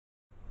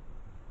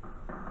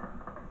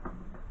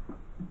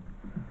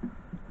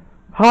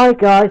Hi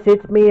guys,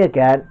 it's me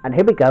again, and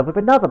here we go with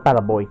another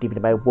Balamory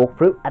DVD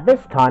walkthrough, and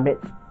this time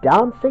it's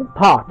Dancing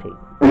Party.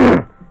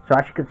 So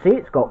as you can see,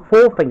 it's got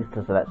 4 things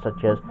to select,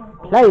 such as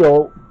play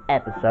all,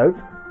 episodes,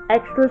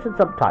 extras and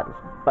subtitles.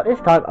 But this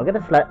time, I'm going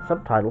to select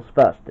subtitles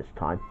first this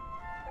time.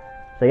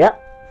 So yeah,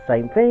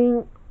 same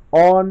thing,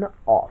 on,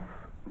 off.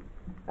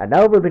 And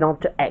now moving on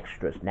to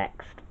extras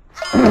next.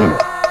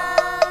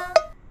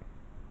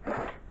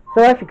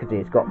 So as you can see,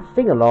 it's got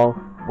sing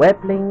along,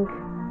 webling,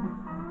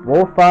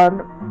 more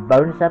fun,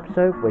 bonus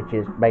episode, which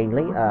is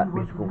mainly a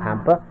musical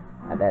hamper,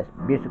 and there's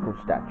musical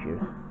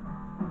statues.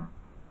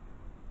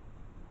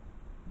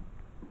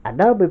 And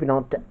now moving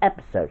on to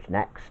episodes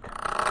next.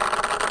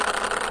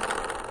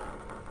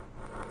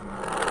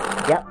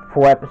 Yep,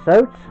 4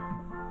 episodes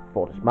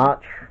for this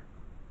March.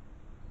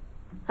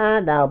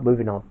 And now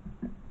moving on.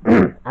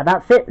 And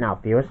that's it now,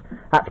 viewers.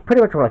 That's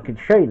pretty much all I can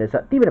show you in this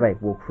DVD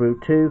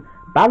walkthrough to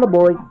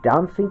Balamory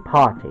Dancing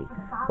Party.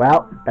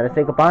 Well, better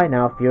say goodbye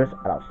now, viewers,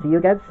 and I'll see you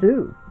again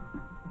soon.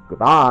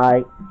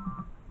 Goodbye.